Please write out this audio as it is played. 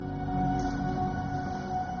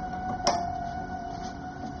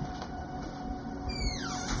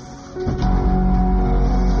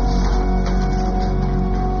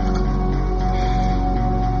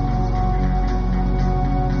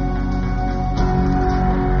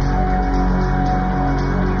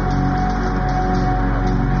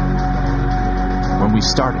we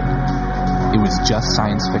started, it was just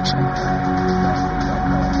science fiction.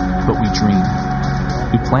 But we dreamed,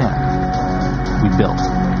 we planned, we built.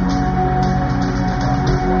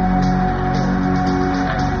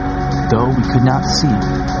 Though we could not see,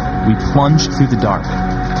 we plunged through the dark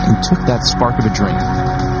and took that spark of a dream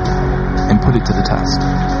and put it to the test.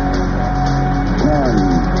 10,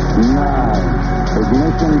 9,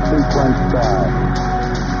 ignition sequence start.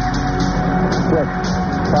 6,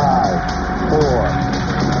 5, 4,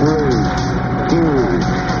 3, 2,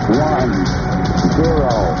 1, 0.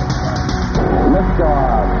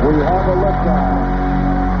 Liftoff. We have a liftoff.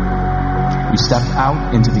 We stepped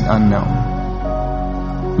out into the unknown.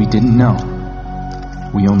 We didn't know.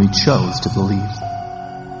 We only chose to believe.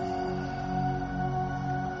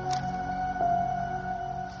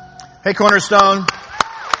 Hey, Cornerstone.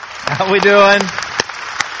 How we doing?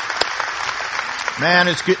 Man,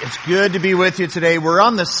 it's good to be with you today. We're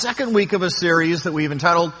on the second week of a series that we've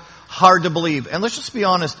entitled Hard to Believe. And let's just be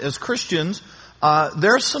honest, as Christians,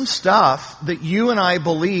 there's some stuff that you and I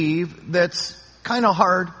believe that's kind of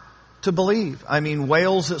hard to believe. I mean,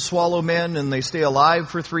 whales that swallow men and they stay alive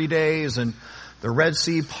for 3 days, and the Red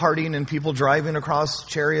Sea parting and people driving across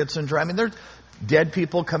chariots and driving. There's dead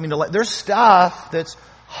people coming to life. There's stuff that's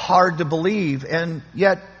hard to believe, and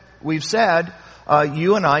yet we've said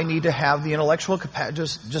you and I need to have the intellectual capacity.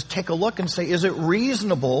 Just take a look and say, is it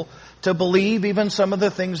reasonable to believe even some of the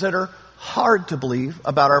things that are hard to believe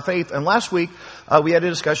about our faith? And last week we had a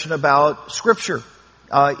discussion about Scripture.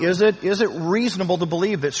 Is it reasonable to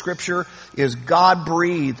believe that Scripture is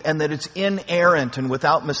God-breathed and that it's inerrant and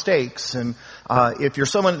without mistakes? And if you're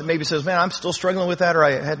someone that maybe says, man, I'm still struggling with that, or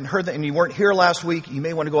I hadn't heard that, and you weren't here last week, you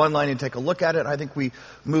may want to go online and take a look at it. I think we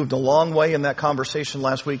moved a long way in that conversation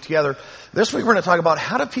last week together. This week we're going to talk about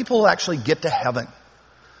how do people actually get to heaven?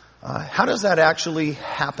 How does that actually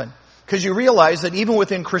happen? Because you realize that even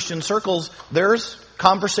within Christian circles, there's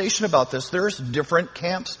conversation about this. There's different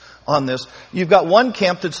camps on this. You've got one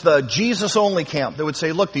camp that's the Jesus-only camp that would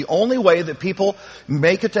say, look, the only way that people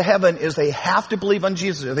make it to heaven is they have to believe on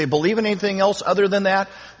Jesus. If they believe in anything else other than that,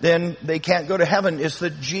 then they can't go to heaven. It's the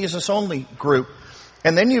Jesus-only group.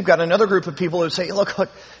 And then you've got another group of people who say, look,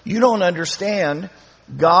 you don't understand.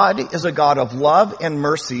 God is a God of love and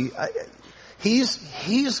mercy.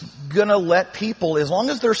 He's gonna let people, as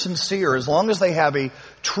long as they're sincere, as long as they have a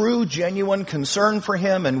true, genuine concern for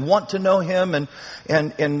Him and want to know Him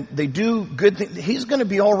and they do good things, He's gonna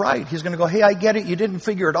be alright. He's gonna go, hey, I get it, you didn't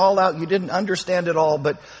figure it all out, you didn't understand it all,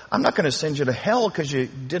 but I'm not gonna send you to hell because you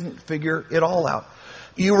didn't figure it all out.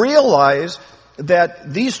 You realize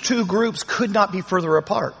that these two groups could not be further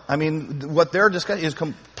apart. I mean, what they're discussing is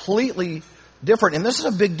completely different. And this is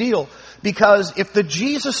a big deal, because if the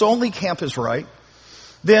Jesus-only camp is right,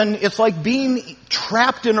 then it's like being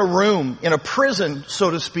trapped in a room, in a prison,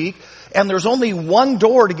 so to speak, and there's only one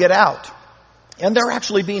door to get out. And they're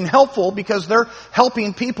actually being helpful because they're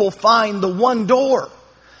helping people find the one door.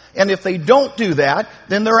 And if they don't do that,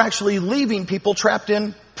 then they're actually leaving people trapped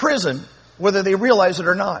in prison, whether they realize it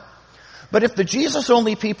or not. But if the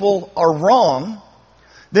Jesus-only people are wrong,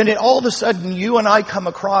 then all of a sudden you and I come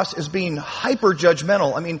across as being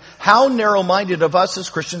hyper-judgmental. I mean, how narrow-minded of us as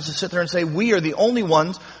Christians to sit there and say we are the only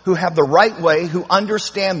ones who have the right way, who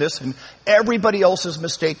understand this, and everybody else is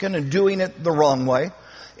mistaken and doing it the wrong way.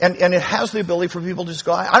 And it has the ability for people to just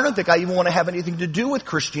go, I don't think I even want to have anything to do with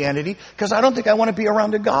Christianity because I don't think I want to be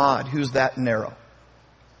around a God who's that narrow.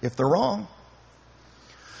 If they're wrong.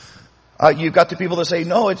 You've got the people that say,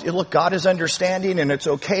 no, look, God is understanding and it's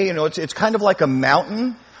okay. You know, it's kind of like a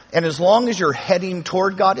mountain. And as long as you're heading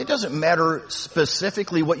toward God, it doesn't matter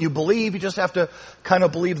specifically what you believe. You just have to kind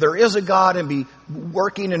of believe there is a God and be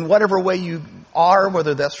working in whatever way you are,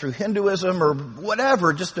 whether that's through Hinduism or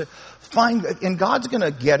whatever, just to find, and God's going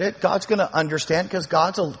to get it. God's going to understand because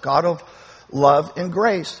God's a God of love and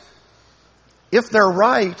grace. If they're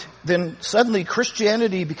right, then suddenly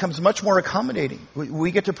Christianity becomes much more accommodating.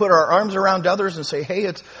 We get to put our arms around others and say, hey,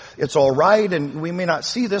 it's all right, and we may not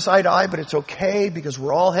see this eye to eye, but it's okay because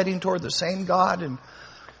we're all heading toward the same God and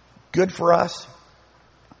good for us.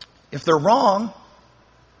 If they're wrong,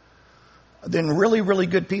 then really, really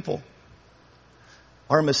good people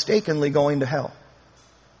are mistakenly going to hell.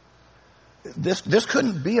 This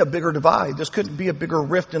couldn't be a bigger divide. This couldn't be a bigger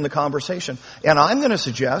rift in the conversation. And I'm going to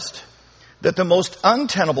suggest that the most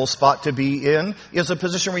untenable spot to be in is a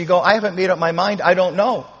position where you go, I haven't made up my mind, I don't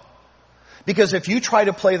know. Because if you try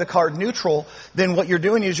to play the card neutral, then what you're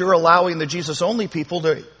doing is you're allowing the Jesus-only people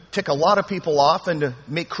to tick a lot of people off and to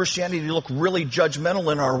make Christianity look really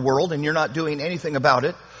judgmental in our world, and you're not doing anything about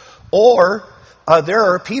it. Or there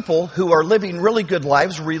are people who are living really good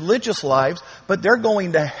lives, religious lives, but they're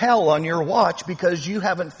going to hell on your watch because you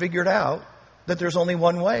haven't figured out that there's only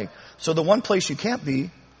one way. So the one place you can't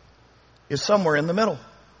be is somewhere in the middle.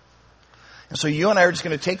 And so you and I are just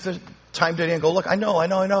going to take the time today and go, look, I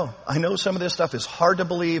know some of this stuff is hard to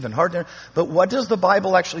believe and hard to, but what does the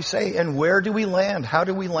Bible actually say, and where do we land? How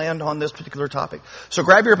do we land on this particular topic? So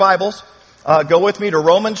grab your Bibles, go with me to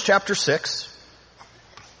Romans chapter 6.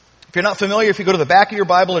 If you're not familiar, if you go to the back of your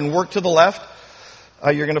Bible and work to the left,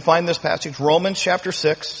 you're going to find this passage, Romans chapter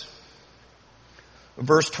 6,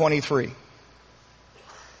 verse 23.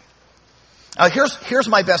 Here's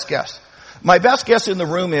my best guess. My best guess in the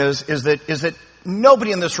room is that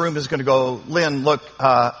nobody in this room is going to go, Lynn, look,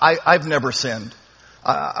 I've never sinned.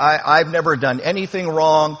 I've never done anything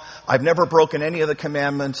wrong. I've never broken any of the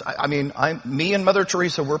commandments. Me and Mother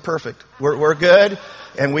Teresa, we're perfect. We're good.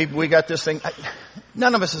 And we got this thing.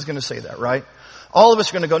 None of us is going to say that, right? All of us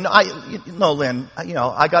are going to go, no, Lynn,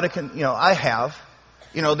 I have.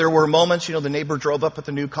 There were moments, the neighbor drove up with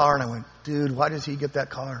the new car and I went, dude, why does he get that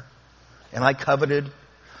car? And I coveted.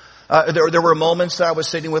 There were moments that I was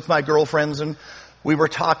sitting with my girlfriends and we were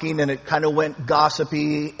talking and it kind of went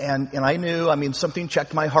gossipy and I knew, something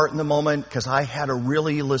checked my heart in the moment because I had a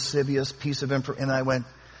really lascivious piece of info and I went,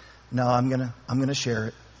 no, I'm gonna share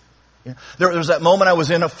it. There was that moment I was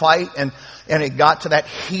in a fight and it got to that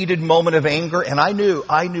heated moment of anger and I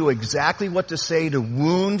knew exactly what to say to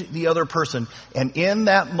wound the other person. And in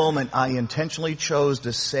that moment, I intentionally chose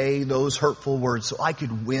to say those hurtful words so I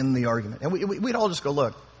could win the argument. And we'd all just go,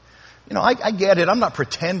 look, I get it. I'm not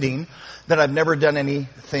pretending that I've never done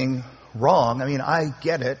anything wrong. I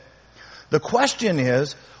get it. The question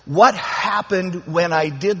is, what happened when I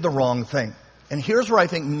did the wrong thing? And here's where I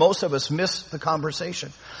think most of us miss the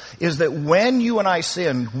conversation, is that when you and I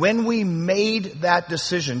sinned, when we made that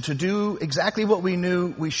decision to do exactly what we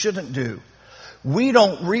knew we shouldn't do, we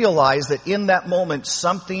don't realize that in that moment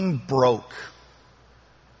something broke.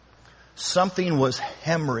 Something was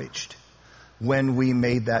hemorrhaged when we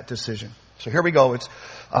made that decision. So here we go. It's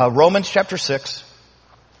Romans chapter 6,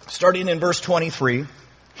 starting in verse 23.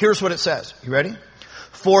 Here's what it says. You ready?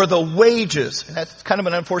 For the wages, and that's kind of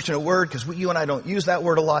an unfortunate word because you and I don't use that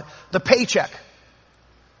word a lot. The paycheck,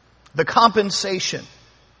 the compensation,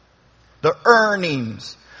 the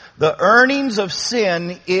earnings of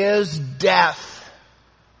sin is death.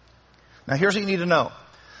 Now here's what you need to know.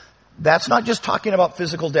 That's not just talking about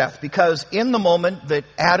physical death, because in the moment that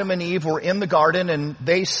Adam and Eve were in the garden and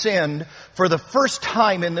they sinned, for the first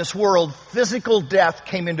time in this world, physical death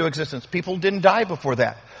came into existence. People didn't die before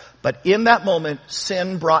that. But in that moment,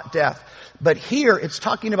 sin brought death. But here, it's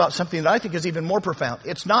talking about something that I think is even more profound.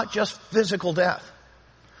 It's not just physical death.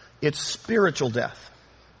 It's spiritual death.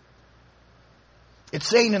 It's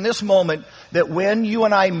saying in this moment that when you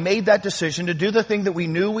and I made that decision to do the thing that we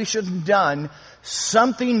knew we shouldn't have done,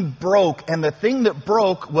 something broke. And the thing that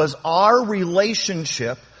broke was our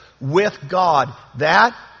relationship with God.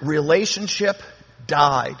 That relationship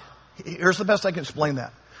died. Here's the best I can explain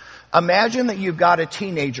that. Imagine that you've got a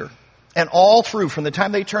teenager, and all through, from the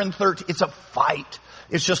time they turn 13, it's a fight.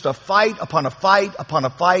 It's just a fight upon a fight upon a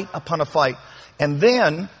fight upon a fight. And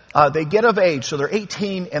then they get of age, so they're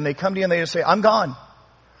 18, and they come to you and they say, I'm gone.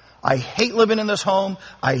 I hate living in this home.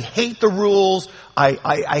 I hate the rules.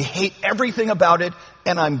 I hate everything about it,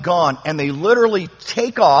 and I'm gone. And they literally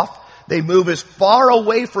take off. They move as far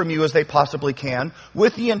away from you as they possibly can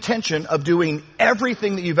with the intention of doing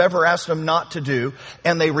everything that you've ever asked them not to do,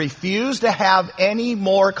 and they refuse to have any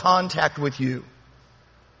more contact with you.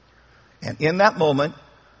 And in that moment,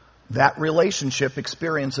 that relationship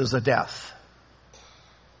experiences a death.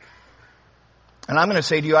 And I'm going to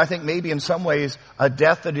say to you, I think maybe in some ways a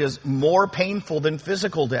death that is more painful than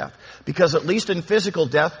physical death. Because at least in physical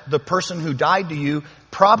death, the person who died to you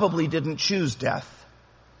probably didn't choose death.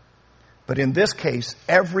 But in this case,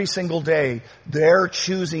 every single day, they're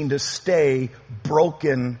choosing to stay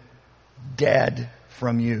broken, dead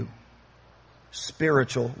from you.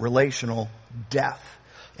 Spiritual, relational death.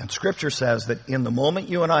 And Scripture says that in the moment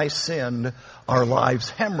you and I sinned, our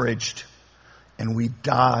lives hemorrhaged and we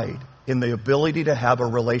died in the ability to have a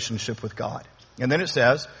relationship with God. And then it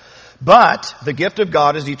says, but the gift of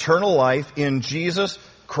God is eternal life in Jesus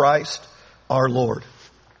Christ our Lord.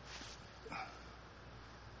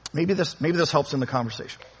 Maybe this helps in the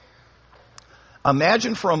conversation.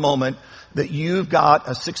 Imagine for a moment that you've got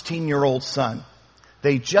a 16-year-old son.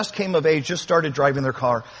 They just came of age, just started driving their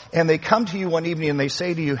car, and they come to you one evening and they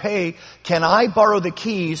say to you, hey, can I borrow the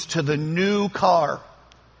keys to the new car?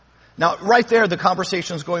 Now, right there, the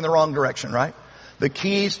conversation is going the wrong direction, right? The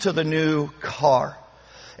keys to the new car.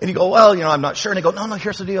 And you go, well, I'm not sure. And I go, no,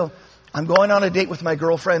 here's the deal. I'm going on a date with my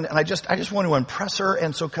girlfriend, and I just want to impress her.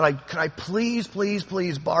 And so could I please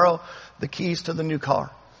borrow the keys to the new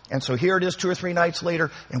car? And so here it is 2 or 3 nights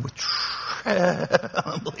later, and with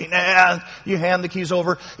trembling hands, you hand the keys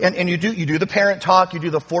over, and you do the parent talk, you do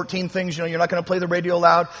the 14 things, you're not going to play the radio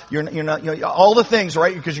loud, you're not, all the things,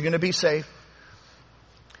 right? Because you're going to be safe.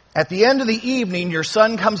 At the end of the evening, your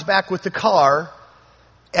son comes back with the car,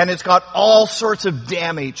 and it's got all sorts of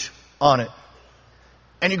damage on it.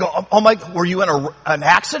 And you go, oh my, were you in an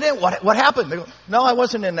accident? What happened? They go, no, I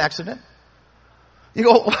wasn't in an accident. You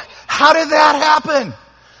go, how did that happen?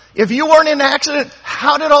 If you weren't in an accident,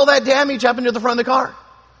 how did all that damage happen to the front of the car?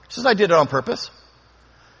 He says, I did it on purpose.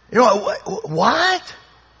 What?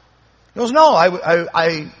 He goes, no,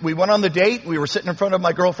 we went on the date. We were sitting in front of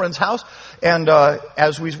my girlfriend's house. And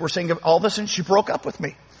as we were saying all this, and she broke up with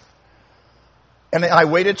me. And I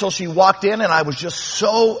waited till she walked in, and I was just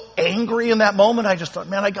so angry in that moment. I just thought,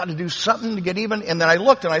 man, I got to do something to get even. And then I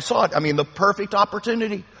looked and I saw it. I mean, the perfect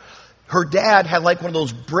opportunity. Her dad had like one of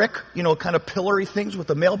those brick, kind of pillory things with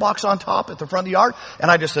the mailbox on top at the front of the yard.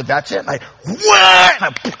 And I just said, that's it. And I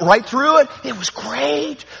right through it. It was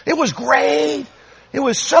great. It was great. It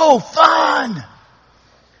was so fun.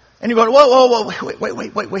 And you go, whoa,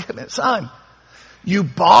 wait a minute, son. You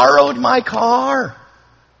borrowed my car.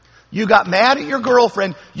 You got mad at your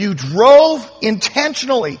girlfriend. You drove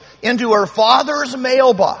intentionally into her father's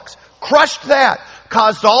mailbox, crushed that,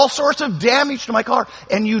 caused all sorts of damage to my car,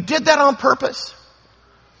 and you did that on purpose.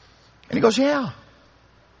 And he goes, yeah.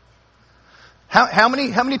 How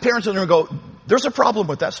many parents in there go, there's a problem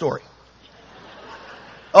with that story?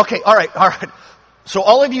 Okay, all right. So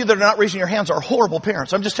all of you that are not raising your hands are horrible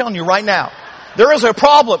parents. I'm just telling you right now. There is a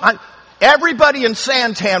problem. Everybody in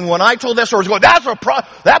Santan, when I told that story, was going,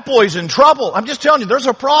 that boy's in trouble. I'm just telling you, there's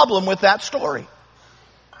a problem with that story.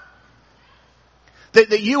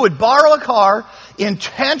 That you would borrow a car,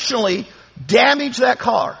 intentionally damage that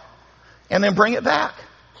car, and then bring it back.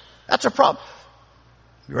 That's a problem.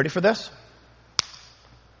 You ready for this?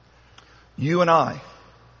 You and I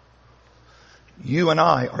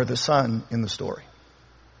are the son in the story.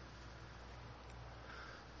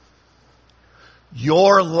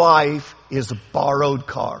 Your life is a borrowed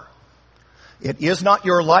car. It is not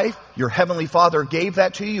your life. Your Heavenly Father gave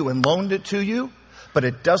that to you and loaned it to you, but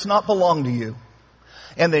it does not belong to you.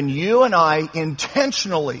 And then you and I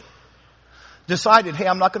intentionally decided, hey,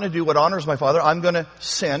 I'm not going to do what honors my Father. I'm going to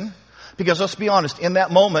sin. Because let's be honest, in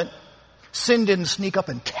that moment, sin didn't sneak up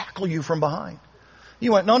and tackle you from behind.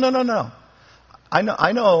 You went, no.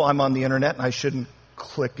 I know I'm on the internet and I shouldn't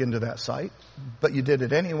click into that site, but you did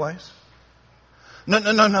it anyways. No.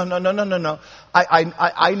 I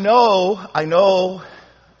know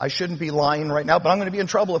I shouldn't be lying right now, but I'm going to be in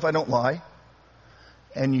trouble if I don't lie.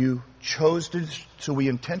 And you chose to, so we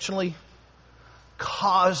intentionally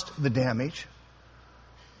caused the damage.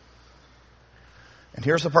 And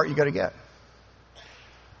here's the part you got to get.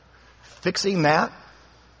 Fixing that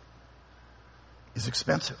is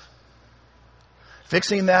expensive.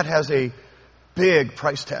 Fixing that has a big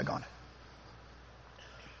price tag on it.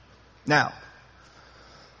 Now,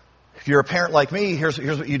 if you're a parent like me, here's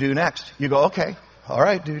what you do next. You go, okay, all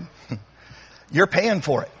right, dude. You're paying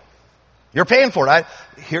for it. You're paying for it.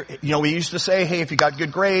 We used to say, hey, if you got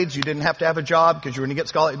good grades, you didn't have to have a job because you were going to get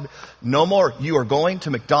scholarship. No more. You are going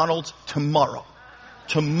to McDonald's tomorrow.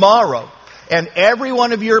 Tomorrow. And every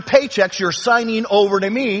one of your paychecks, you're signing over to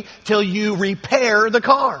me till you repair the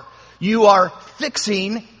car. You are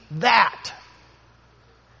fixing that.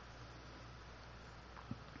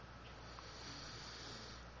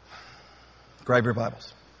 Grab your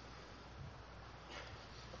Bibles.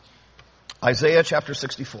 Isaiah chapter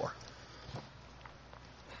 64.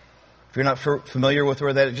 If you're not familiar with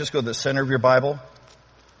where that is, just go to the center of your Bible.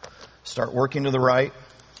 Start working to the right.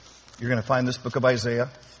 You're going to find this book of Isaiah.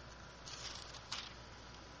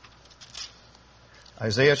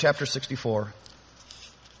 Isaiah chapter 64.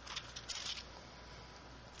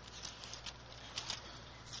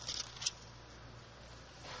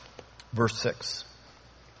 Verse 6.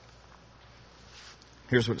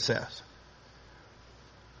 Here's what it says.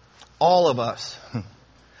 All of us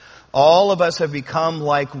have become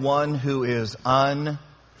like one who is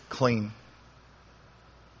unclean.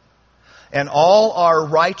 And all our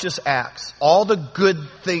righteous acts, all the good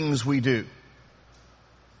things we do,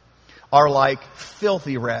 are like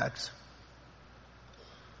filthy rags.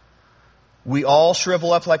 We all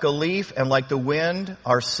shrivel up like a leaf, and like the wind,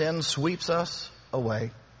 our sin sweeps us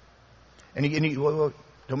away. And you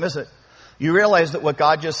don't miss it. You realize that what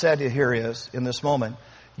God just said here is, in this moment,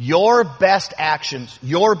 your best actions,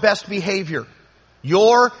 your best behavior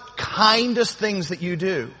Your kindest things that you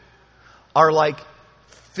do are like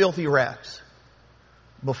filthy rags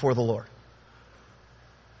before the Lord.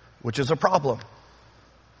 Which is a problem.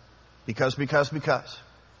 Because.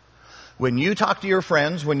 When you talk to your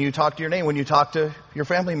friends, when you talk to your neighbor, when you talk to your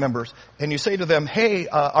family members, and you say to them, hey,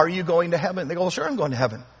 are you going to heaven? They go, well, sure, I'm going to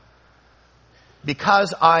heaven.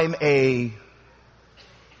 Because I'm okay,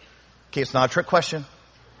 it's not a trick question.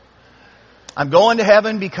 I'm going to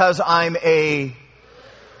heaven because I'm a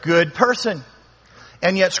good person.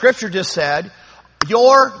 And yet Scripture just said,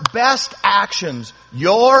 your best actions,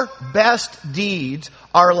 your best deeds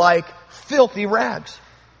are like filthy rags.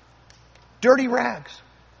 Dirty rags.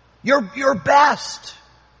 Your best.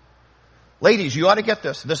 Ladies, you ought to get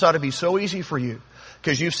this. This ought to be so easy for you.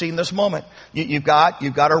 Because you've seen this moment. You've got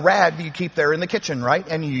a rag that you keep there in the kitchen, right?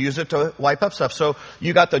 And you use it to wipe up stuff. So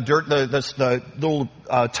you got the dirt, the little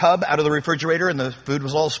tub out of the refrigerator, and the food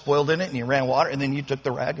was all spoiled in it, and you ran water, and then you took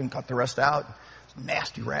the rag and cut the rest out. It's a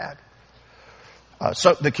nasty rag.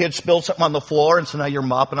 So the kid spilled something on the floor, and so now you're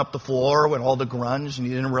mopping up the floor with all the grunge, and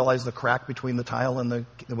you didn't realize the crack between the tile and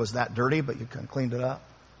it was that dirty, but you kind of cleaned it up.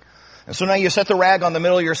 And so now you set the rag on the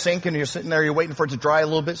middle of your sink, and you're sitting there, you're waiting for it to dry a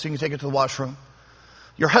little bit so you can take it to the washroom.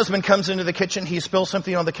 Your husband comes into the kitchen, he spills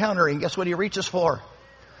something on the counter, and guess what he reaches for?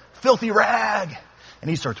 Filthy rag. And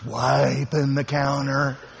he starts wiping the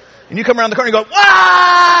counter. And you come around the corner and go,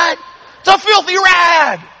 what? It's a filthy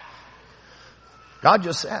rag. God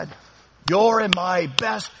just said, your and my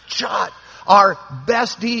best shot, our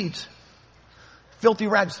best deeds, filthy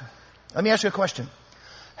rags. Let me ask you a question.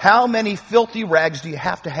 How many filthy rags do you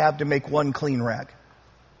have to make one clean rag?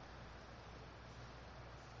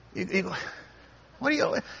 It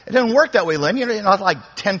doesn't work that way, Lynn. You're not like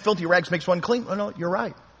 10 filthy rags makes one clean. Oh, no, you're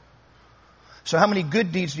right. So how many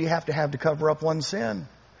good deeds do you have to cover up one sin?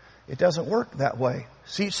 It doesn't work that way.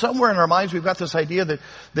 See, somewhere in our minds we've got this idea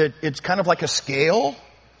that it's kind of like a scale.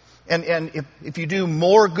 And if you do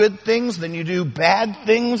more good things than you do bad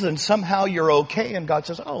things, then somehow you're okay. And God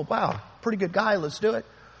says, oh, wow, pretty good guy, let's do it.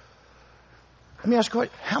 Let me ask you a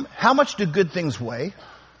question. How much do good things weigh?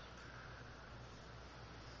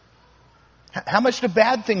 How much do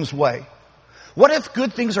bad things weigh? What if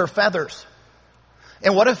good things are feathers?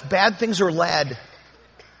 And what if bad things are lead?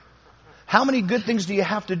 How many good things do you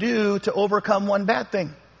have to do to overcome one bad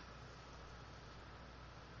thing?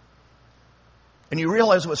 And you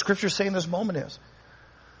realize what Scripture's saying this moment is.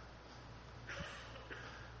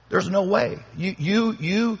 There's no way.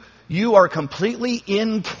 You are completely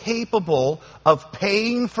incapable of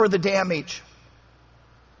paying for the damage.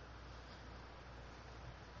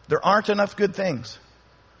 There aren't enough good things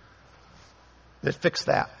that fix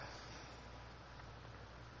that.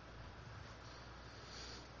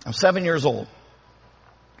 I'm 7 years old,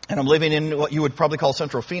 and I'm living in what you would probably call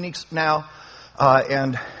Central Phoenix now.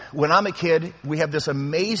 And when I'm a kid, we have this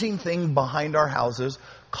amazing thing behind our houses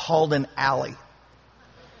called an alley.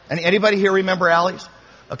 And anybody here remember alleys?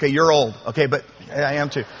 Okay, you're old. Okay, but I am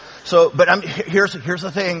too. So, but here's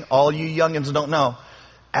the thing. All you youngins don't know.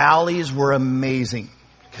 Alleys were amazing.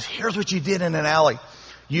 Because here's what you did in an alley.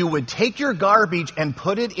 You would take your garbage and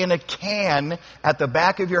put it in a can at the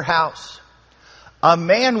back of your house. A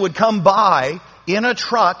man would come by in a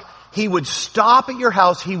truck. He would stop at your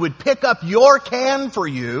house. He would pick up your can for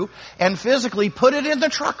you and physically put it in the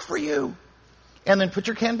truck for you. And then put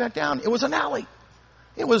your can back down. It was an alley.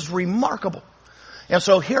 It was remarkable. And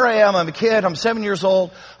so here I am, I'm a kid, I'm 7 years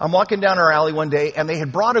old, I'm walking down our alley one day, and they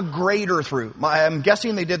had brought a grader through. I'm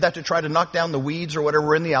guessing they did that to try to knock down the weeds or whatever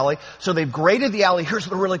were in the alley. So they've graded the alley. Here's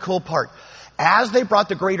the really cool part. As they brought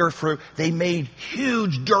the grader through, they made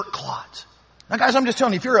huge dirt clods. Now guys, I'm just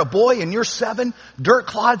telling you, if you're a boy and you're 7, dirt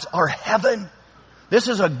clods are heaven. This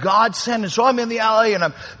is a godsend. And so I'm in the alley and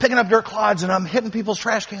I'm picking up dirt clods and I'm hitting people's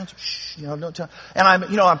trash cans. Shh, don't tell. And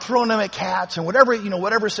I'm throwing them at cats and whatever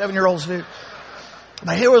 7-year-olds do.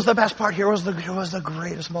 But here was the best part. Here was the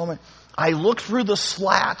greatest moment. I looked through the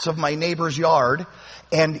slats of my neighbor's yard,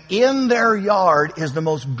 and in their yard is the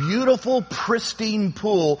most beautiful, pristine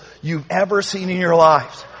pool you've ever seen in your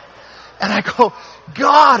lives. And I go,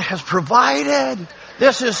 God has provided.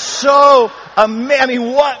 This is so amazing. I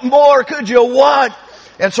mean, what more could you want?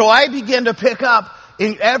 And so I began to pick up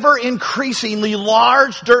in ever increasingly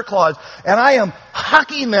large dirt clods, and I am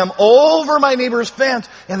hucking them over my neighbor's fence,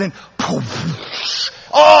 and then poof.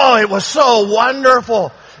 Oh, it was so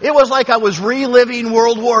wonderful. It was like I was reliving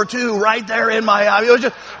World War II right there in my eye. It was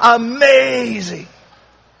just amazing.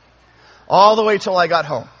 All the way till I got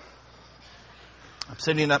home. I'm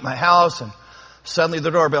sitting at my house and suddenly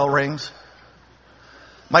the doorbell rings.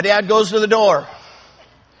 My dad goes to the door.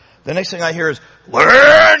 The next thing I hear is,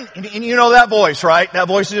 learn! And you know that voice, right? That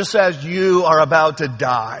voice just says, you are about to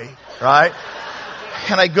die, right?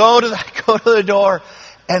 And I go to the door,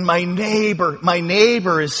 and my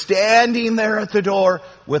neighbor is standing there at the door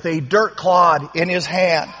with a dirt clod in his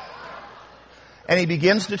hand. And he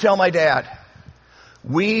begins to tell my dad,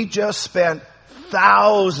 we just spent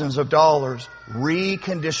thousands of dollars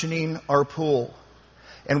reconditioning our pool.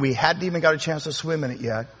 And we hadn't even got a chance to swim in it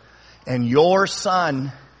yet. And your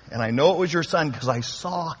son, and I know it was your son because I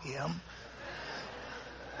saw him,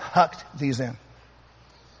 hucked these in.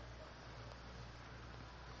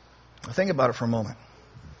 Think about it for a moment.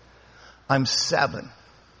 I'm 7.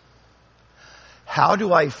 How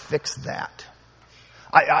do I fix that?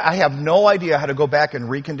 I have no idea how to go back and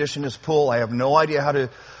recondition this pool. I have no idea how to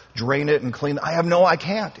drain it and clean it. I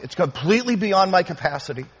can't. It's completely beyond my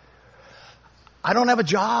capacity. I don't have a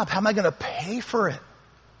job. How am I going to pay for it?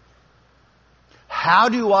 How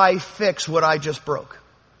do I fix what I just broke?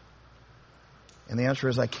 And the answer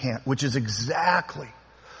is I can't, which is exactly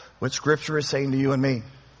what Scripture is saying to you and me.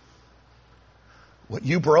 What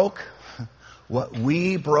you broke, what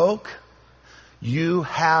we broke, you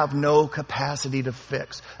have no capacity to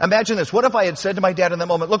fix. Imagine this. What if I had said to my dad in that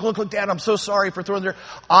moment, look, Dad, I'm so sorry for throwing there.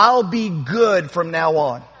 I'll be good from now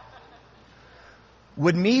on.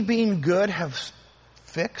 Would me being good have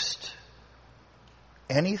fixed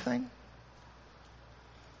anything?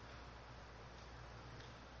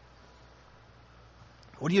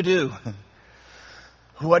 What do you do?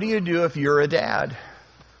 What do you do if you're a dad?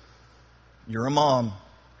 You're a mom.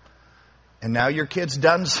 And now your kid's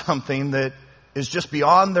done something that is just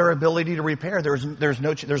beyond their ability to repair.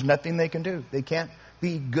 There's nothing they can do. They can't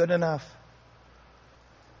be good enough.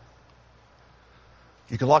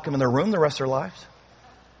 You could lock them in their room the rest of their lives.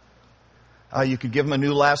 You could give them a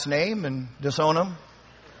new last name and disown them.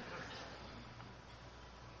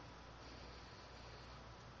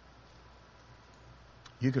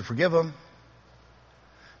 You could forgive them.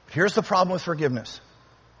 But here's the problem with forgiveness.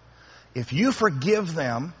 If you forgive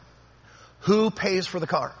them, who pays for the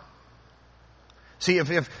car? See,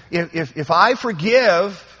 if I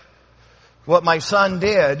forgive what my son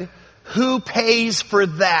did, who pays for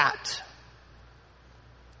that?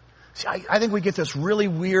 See, I think we get this really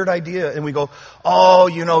weird idea and we go,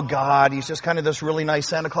 oh, God, he's just kind of this really nice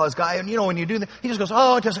Santa Claus guy. And when you do that, he just goes,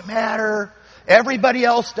 oh, it doesn't matter. Everybody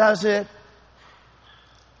else does it.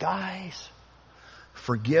 Guys,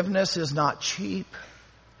 forgiveness is not cheap.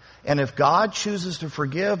 And if God chooses to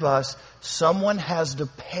forgive us, someone has to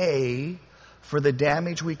pay for the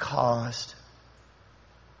damage we caused.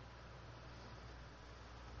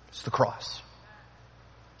 It's the cross.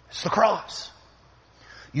 It's the cross.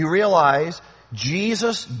 You realize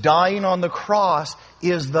Jesus dying on the cross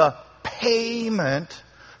is the payment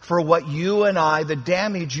for what the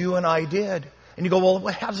damage you and I did. And you go, well,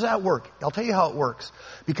 how does that work? I'll tell you how it works.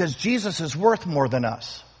 Because Jesus is worth more than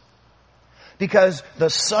us. Because the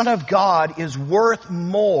Son of God is worth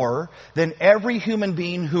more than every human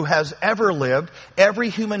being who has ever lived, every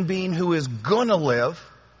human being who is gonna live.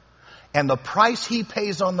 And the price he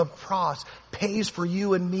pays on the cross pays for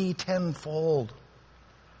you and me tenfold.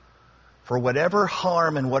 For whatever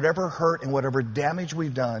harm and whatever hurt and whatever damage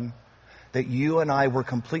we've done, that you and I were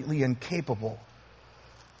completely incapable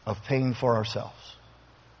of paying for ourselves.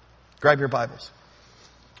 Grab your Bibles.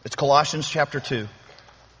 It's Colossians chapter 2.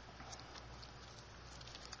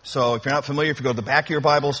 So if you're not familiar, if you go to the back of your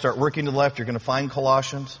Bible, start working to the left, you're going to find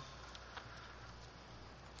Colossians.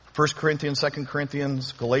 1 Corinthians, 2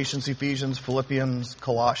 Corinthians, Galatians, Ephesians, Philippians,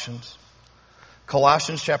 Colossians.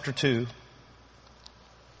 Colossians chapter 2.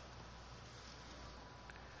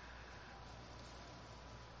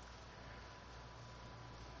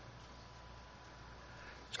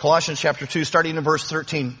 It's Colossians chapter 2, starting in verse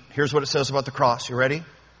 13. Here's what it says about the cross. You ready?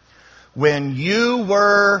 When you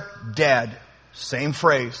were dead. Same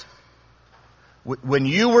phrase. When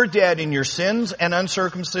you were dead in your sins and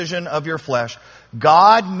uncircumcision of your flesh,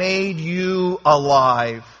 God made you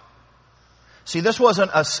alive. See, this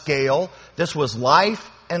wasn't a scale. This was life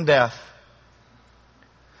and death.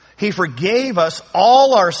 He forgave us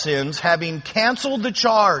all our sins, having canceled the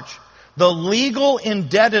charge, the legal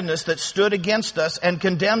indebtedness that stood against us and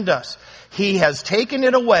condemned us. He has taken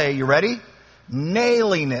it away. You ready?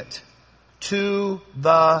 Nailing it to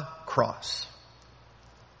the cross.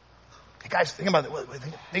 Guys, think about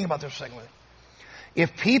this for a second.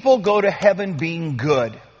 If people go to heaven being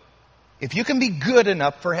good, if you can be good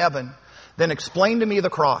enough for heaven, then explain to me the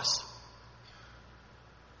cross.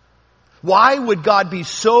 Why would God be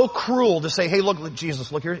so cruel to say, hey, look,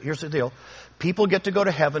 Jesus, look, here's the deal. People get to go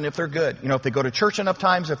to heaven if they're good. You know, if they go to church enough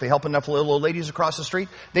times, if they help enough little old ladies across the street,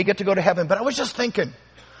 they get to go to heaven. But I was just thinking,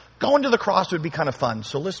 going to the cross would be kind of fun.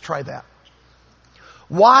 So let's try that.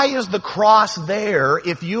 Why is the cross there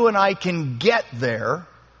if you and I can get there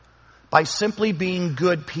by simply being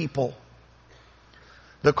good people?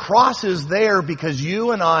 The cross is there because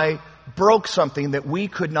you and I broke something that we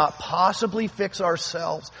could not possibly fix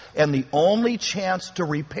ourselves. And the only chance to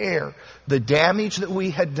repair the damage that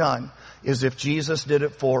we had done is if Jesus did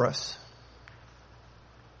it for us.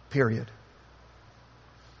 Period.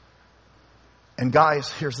 And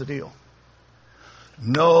guys, here's the deal.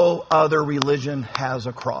 No other religion has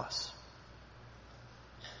a cross.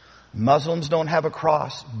 Muslims don't have a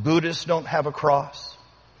cross. Buddhists don't have a cross.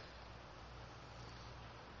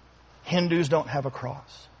 Hindus don't have a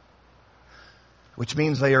cross. Which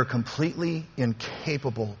means they are completely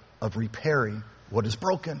incapable of repairing what is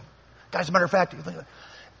broken. Guys, as a matter of fact,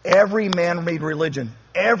 every man-made religion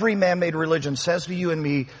says to you and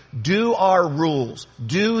me, do our rules,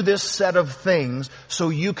 do this set of things so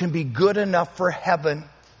you can be good enough for heaven.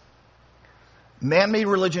 Man-made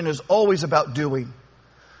religion is always about doing.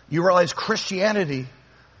 You realize Christianity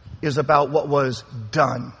is about what was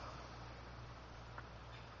done,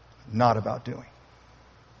 not about doing.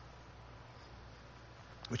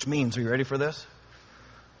 Which means, are you ready for this?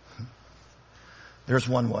 There's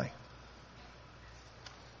one way.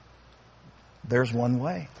 There's one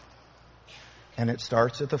way. And it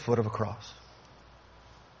starts at the foot of a cross.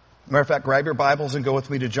 Matter of fact, grab your Bibles and go with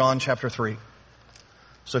me to John chapter 3.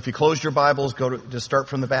 So if you closed your Bibles, just start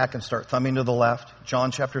from the back and start thumbing to the left.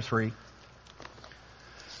 John chapter 3.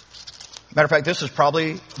 Matter of fact, this is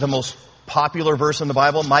probably the most popular verse in the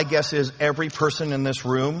Bible. My guess is every person in this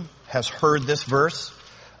room has heard this verse.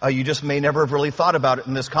 You just may never have really thought about it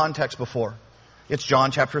in this context before. It's John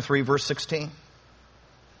chapter 3, verse 16.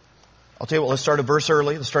 I'll tell you what, let's start a verse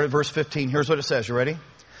early. Let's start at verse 15. Here's what it says. You ready?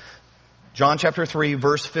 John chapter 3,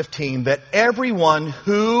 verse 15. That everyone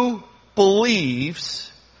who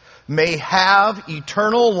believes may have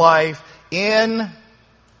eternal life in,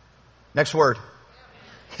 next word,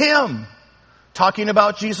 Him. Talking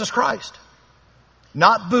about Jesus Christ.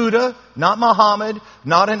 Not Buddha, not Muhammad,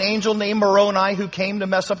 not an angel named Moroni who came to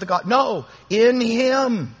mess up the God. No, in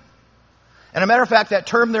Him. And a matter of fact, that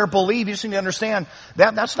term there, believe, you just need to understand,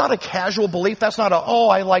 that's not a casual belief. That's not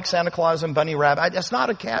I like Santa Claus and Bunny Rabbit. That's not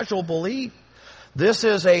a casual belief. This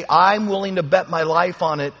is I'm willing to bet my life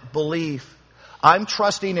on it belief. I'm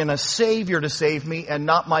trusting in a Savior to save me and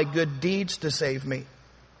not my good deeds to save me.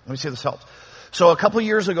 Let me see if this helps. So a couple of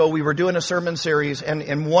years ago, we were doing a sermon series,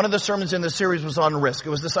 and one of the sermons in the series was on risk. It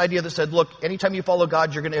was this idea that said, look, anytime you follow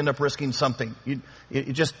God, you're going to end up risking something.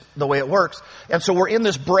 It just the way it works. And so we're in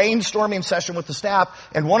this brainstorming session with the staff,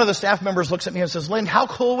 and one of the staff members looks at me and says, Lynn, how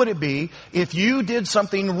cool would it be if you did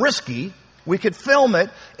something risky? We could film it,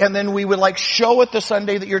 and then we would show it the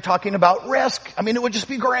Sunday that you're talking about risk. I mean, it would just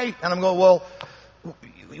be great. And I'm going, well,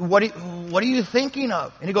 what are you thinking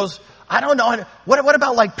of? And he goes, I don't know. What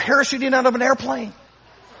about parachuting out of an airplane?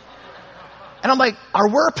 And I'm like, are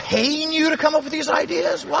we paying you to come up with these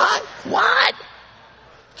ideas? What?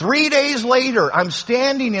 3 days later, I'm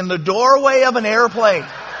standing in the doorway of an airplane.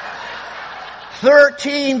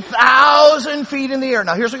 13,000 feet in the air.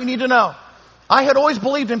 Now here's what you need to know. I had always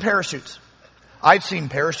believed in parachutes. I'd seen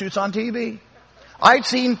parachutes on TV. I'd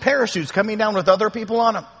seen parachutes coming down with other people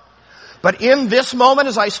on them. But in this moment,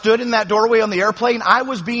 as I stood in that doorway on the airplane, I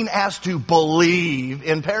was being asked to believe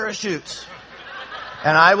in parachutes.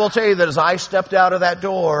 And I will tell you that as I stepped out of that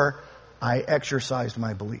door, I exercised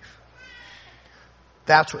my belief.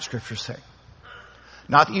 That's what Scripture's saying.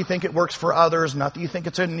 Not that you think it works for others, not that you think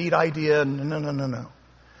it's a neat idea. No.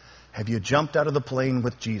 Have you jumped out of the plane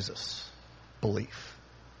with Jesus? Belief.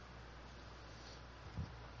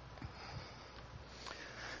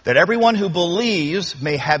 That everyone who believes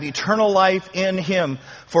may have eternal life in Him.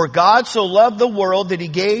 For God so loved the world that He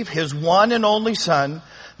gave His one and only Son,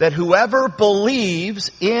 that whoever believes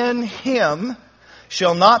in Him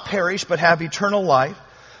shall not perish but have eternal life.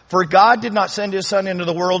 For God did not send His Son into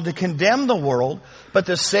the world to condemn the world, but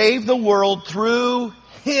to save the world through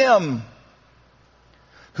Him.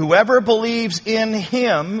 Whoever believes in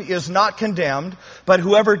Him is not condemned, but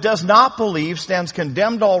whoever does not believe stands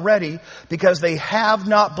condemned already, because they have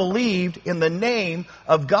not believed in the name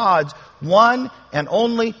of God's one and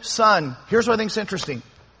only Son. Here's what I think is interesting.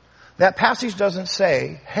 That passage doesn't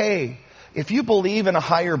say, hey, if you believe in a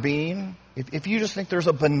higher being, if you just think there's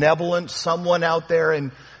a benevolent someone out there,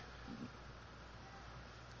 and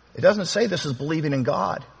it doesn't say this is believing in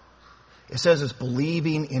God. It says it's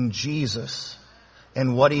believing in Jesus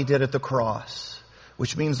and what He did at the cross,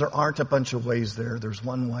 which means there aren't a bunch of ways there. There's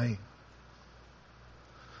one way.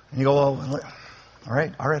 And you go, well, all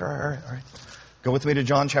right. Go with me to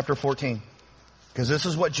John chapter 14. Because this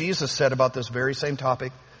is what Jesus said about this very same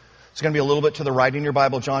topic. It's going to be a little bit to the right in your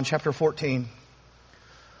Bible. John chapter 14.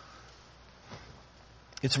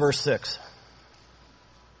 It's verse 6.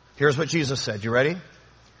 Here's what Jesus said. You ready?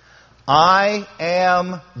 I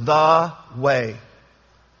am the way.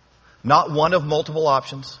 Not one of multiple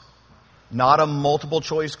options. Not a multiple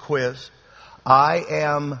choice quiz. I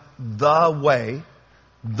am the way,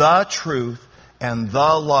 the truth, and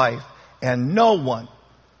the life. And no one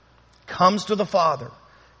comes to the Father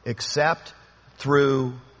except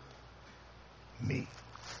through me.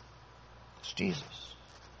 It's Jesus.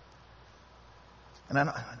 And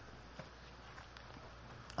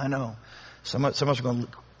I know. Some of us are going,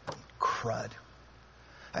 crud.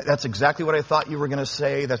 That's exactly what I thought you were going to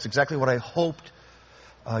say. That's exactly what I hoped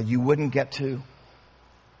you wouldn't get to.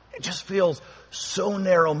 It just feels so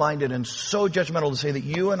narrow-minded and so judgmental to say that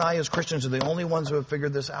you and I as Christians are the only ones who have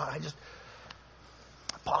figured this out. It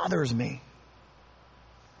bothers me.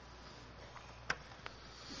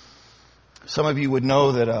 Some of you would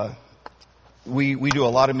know that we do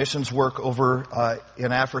a lot of missions work over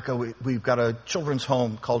in Africa. We've got a children's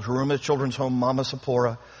home called Huruma Children's Home, Mama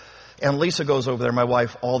Sapora. And Lisa goes over there, my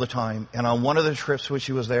wife, all the time. And on one of the trips when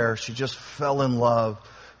she was there, she just fell in love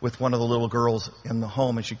with one of the little girls in the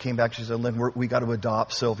home. And she came back, she said, Lynn, we got to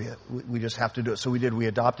adopt Sylvia. We just have to do it. So we did. We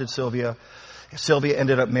adopted Sylvia. Sylvia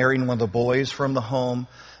ended up marrying one of the boys from the home.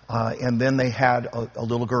 And then they had a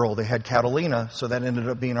little girl. They had Catalina. So that ended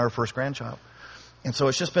up being our first grandchild. And so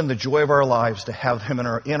it's just been the joy of our lives to have him in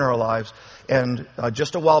our lives. And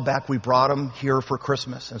just a while back, we brought him here for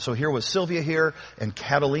Christmas. And so here was Sylvia here, and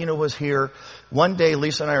Catalina was here. One day,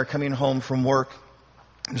 Lisa and I are coming home from work.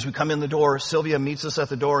 As we come in the door, Sylvia meets us at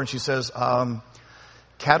the door, and she says,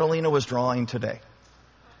 Catalina was drawing today.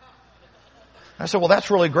 I said, well,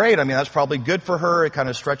 that's really great. I mean, that's probably good for her. It kind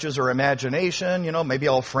of stretches her imagination. You know, maybe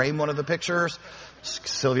I'll frame one of the pictures.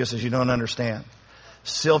 Sylvia says, you don't understand.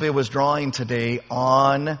 Sylvia was drawing today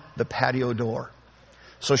on the patio door.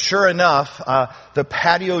 So sure enough, the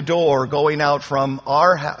patio door going out from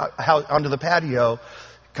our house onto the patio,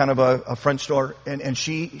 kind of a French door, and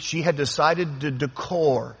she had decided to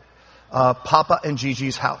decor Papa and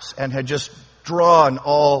Gigi's house and had just drawn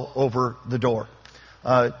all over the door.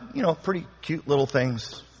 Pretty cute little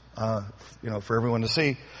things, for everyone to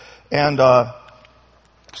see. And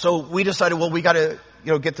so we decided, well, we got to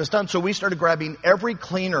get this done. So we started grabbing every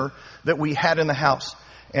cleaner that we had in the house.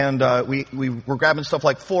 And we were grabbing stuff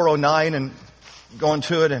like 409 and going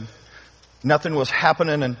to it, and nothing was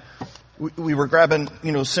happening. And we were grabbing,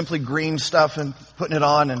 Simply Green stuff and putting it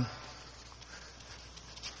on, and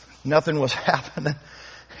nothing was happening.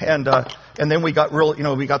 And then we got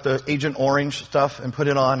we got the Agent Orange stuff and put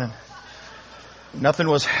it on, and nothing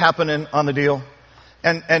was happening on the deal.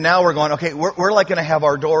 And now we're going, okay, we're like going to have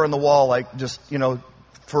our door in the wall, like just,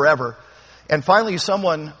 forever. And finally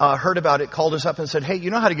someone heard about it, called us up and said, hey,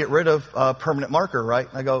 you know how to get rid of permanent marker, right?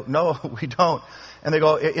 And I go, no, we don't. And they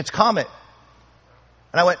go, it's Comet.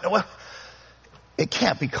 And I went, well, it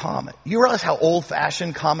can't be Comet. You realize how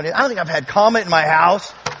old-fashioned Comet is? I don't think I've had Comet in my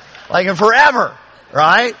house, like in forever,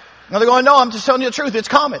 right? And they're going, no, I'm just telling you the truth. It's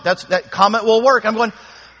Comet. That Comet will work. I'm going,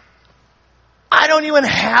 I don't even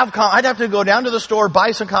have Comet. I'd have to go down to the store,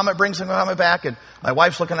 buy some Comet, bring some Comet back. And my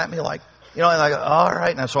wife's looking at me like, and I go, all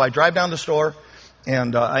right. And so I drive down to the store,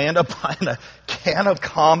 and I end up buying a can of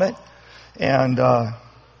Comet, and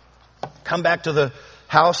come back to the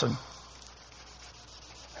house. And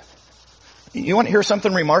you want to hear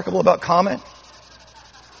something remarkable about Comet?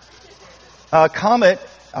 Comet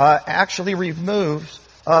actually removes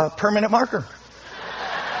permanent marker.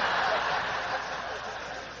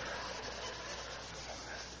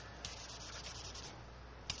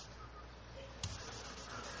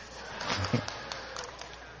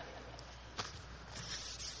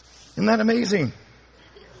 Isn't that amazing?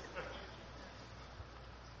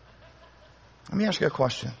 Let me ask you a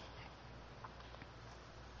question.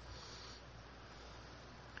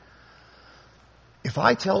 If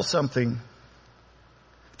I tell someone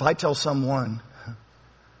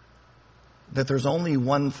that there's only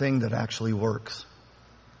one thing that actually works,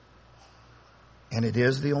 and it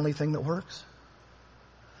is the only thing that works,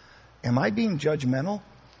 am I being judgmental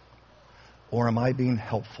or am I being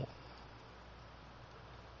helpful?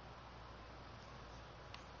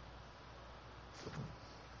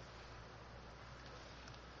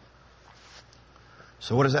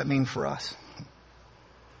 So what does that mean for us?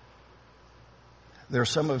 There are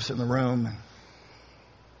some of us in the room, and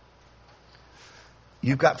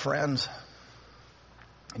you've got friends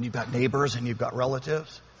and you've got neighbors and you've got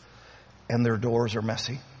relatives, and their doors are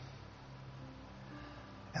messy.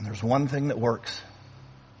 And there's one thing that works.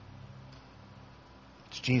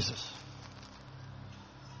 It's Jesus.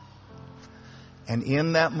 And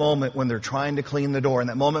in that moment when they're trying to clean the door, in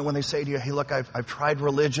that moment when they say to you, hey, look, I've tried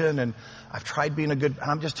religion and I've tried being a good,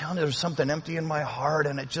 I'm just telling you there's something empty in my heart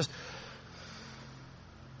and it just,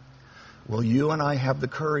 will you and I have the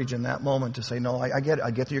courage in that moment to say, no, I get it.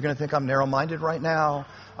 I get that you're going to think I'm narrow-minded right now.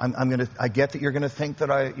 I get that you're going to think that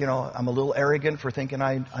I'm a little arrogant for thinking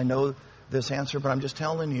I know this answer, but I'm just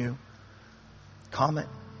telling you, comment.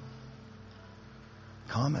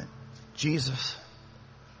 Jesus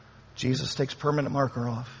takes permanent marker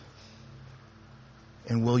off.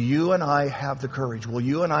 And will you and I have the courage? Will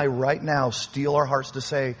you and I right now steel our hearts to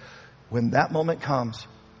say, when that moment comes,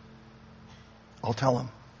 I'll tell him.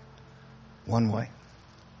 One way.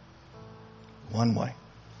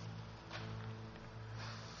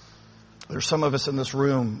 There's some of us in this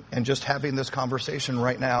room and just having this conversation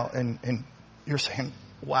right now and you're saying,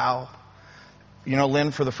 wow. You know, Lynn,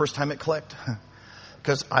 for the first time it clicked.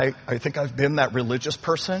 Because I think I've been that religious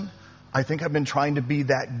person. I think I've been trying to be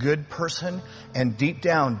that good person. And deep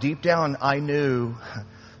down, I knew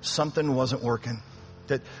something wasn't working.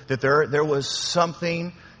 That there was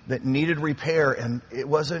something that needed repair and it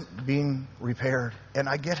wasn't being repaired. And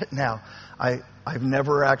I get it now. I've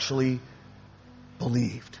never actually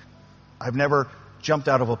believed. I've never jumped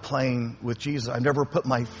out of a plane with Jesus. I've never put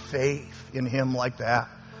my faith in him like that.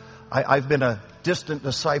 I've been a distant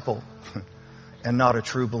disciple and not a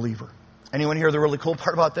true believer. Anyone hear the really cool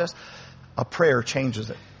part about this? A prayer changes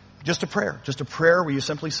it. Just a prayer where you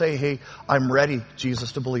simply say, hey, I'm ready,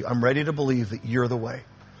 Jesus, to believe. I'm ready to believe that you're the way.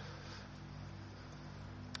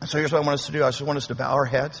 And so here's what I want us to do. I just want us to bow our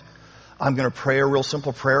heads. I'm going to pray a real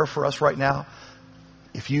simple prayer for us right now.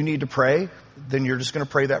 If you need to pray, then you're just going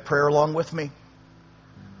to pray that prayer along with me.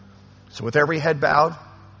 So with every head bowed,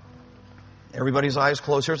 everybody's eyes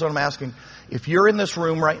closed, here's what I'm asking. If you're in this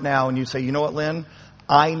room right now and you say, you know what, Lynn,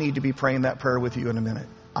 I need to be praying that prayer with you in a minute.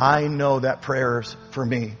 I know that prayer is for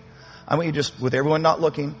me. I want you just, with everyone not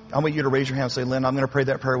looking, I want you to raise your hand and say, Lynn, I'm going to pray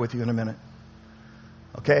that prayer with you in a minute.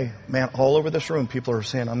 Okay, man, all over this room, people are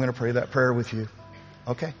saying, I'm going to pray that prayer with you.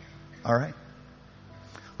 Okay, all right.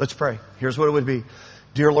 Let's pray. Here's what it would be.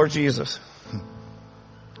 Dear Lord Jesus,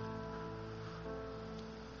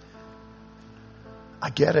 I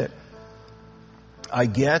get it. I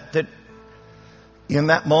get that in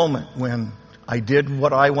that moment when I did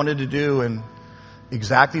what I wanted to do and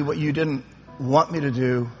exactly what you didn't want me to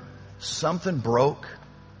do, something broke.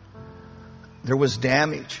 There was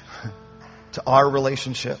damage to our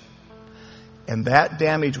relationship. And that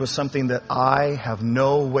damage was something that I have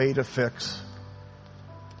no way to fix.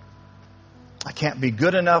 I can't be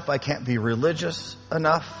good enough. I can't be religious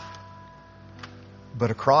enough.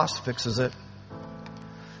 But a cross fixes it.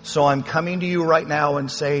 So I'm coming to you right now and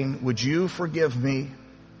saying, would you forgive me,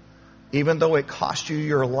 even though it cost you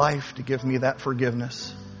your life to give me that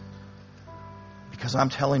forgiveness? Because I'm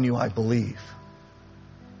telling you, I believe.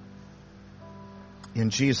 In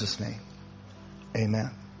Jesus' name,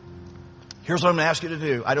 amen. Here's what I'm going to ask you to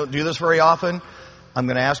do. I don't do this very often. I'm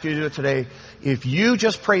going to ask you to do it today. If you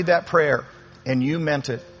just prayed that prayer and you meant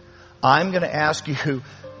it, I'm going to ask you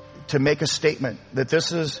to make a statement that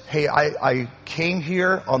this is, hey, I came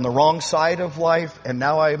here on the wrong side of life and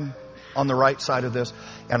now I'm on the right side of this.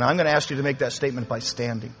 And I'm going to ask you to make that statement by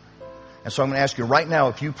standing. And so I'm going to ask you right now,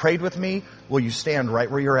 if you prayed with me, will you stand right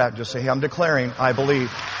where you're at and just say, hey, I'm declaring, I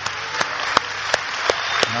believe.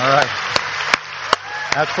 All right.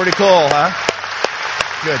 That's pretty cool, huh?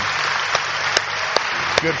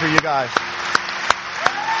 Good for you guys.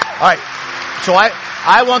 All right. So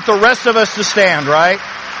I want the rest of us to stand, right?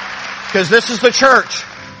 Because this is the church.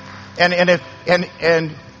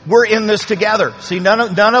 And we're in this together. See,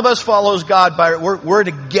 none of us follows God by, we're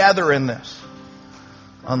together in this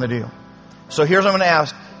on the deal. So here's what I'm going to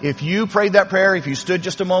ask. If you prayed that prayer, if you stood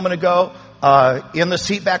just a moment ago, in the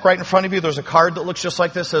seat back right in front of you, there's a card that looks just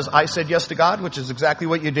like this, says, I said yes to God, which is exactly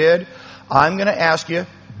what you did. I'm going to ask you,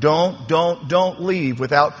 don't leave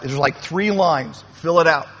without, there's like 3 lines. Fill it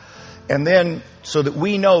out. And then, so that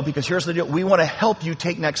we know, because here's the deal, we want to help you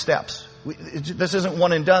take next steps. This isn't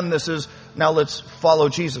one and done. This is, now let's follow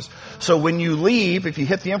Jesus. So when you leave, if you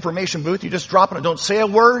hit the information booth, you just drop it. Don't say a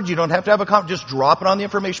word. You don't have to have a comment. Just drop it on the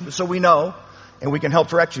information booth so we know and we can help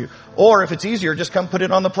direct you. Or if it's easier, just come put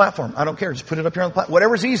it on the platform. I don't care. Just put it up here on the platform.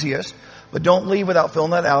 Whatever's easiest. But don't leave without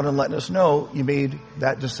filling that out and letting us know you made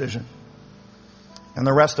that decision. And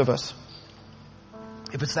the rest of us,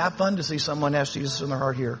 if it's that fun to see someone ask Jesus in their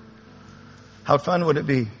heart here, how fun would it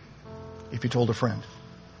be if you told a friend?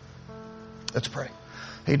 Let's pray.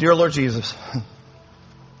 Hey, dear Lord Jesus,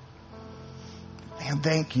 man,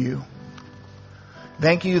 thank you.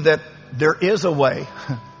 Thank you that there is a way.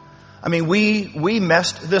 I mean, we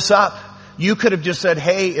messed this up. You could have just said,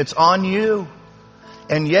 hey, it's on you.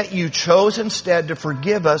 And yet you chose instead to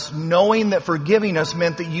forgive us, knowing that forgiving us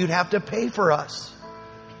meant that you'd have to pay for us.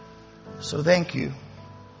 So thank you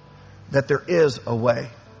that there is a way.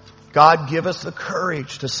 God, give us the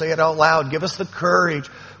courage to say it out loud. Give us the courage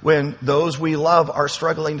when those we love are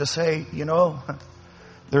struggling to say, you know,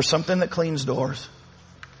 there's something that cleans doors.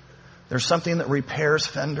 There's something that repairs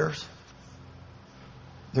fenders.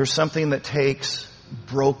 There's something that takes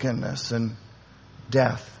brokenness and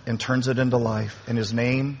death and turns it into life. And His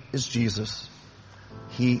name is Jesus.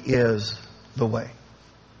 He is the way.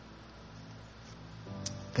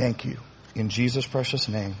 Thank you. In Jesus' precious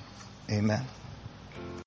name, amen.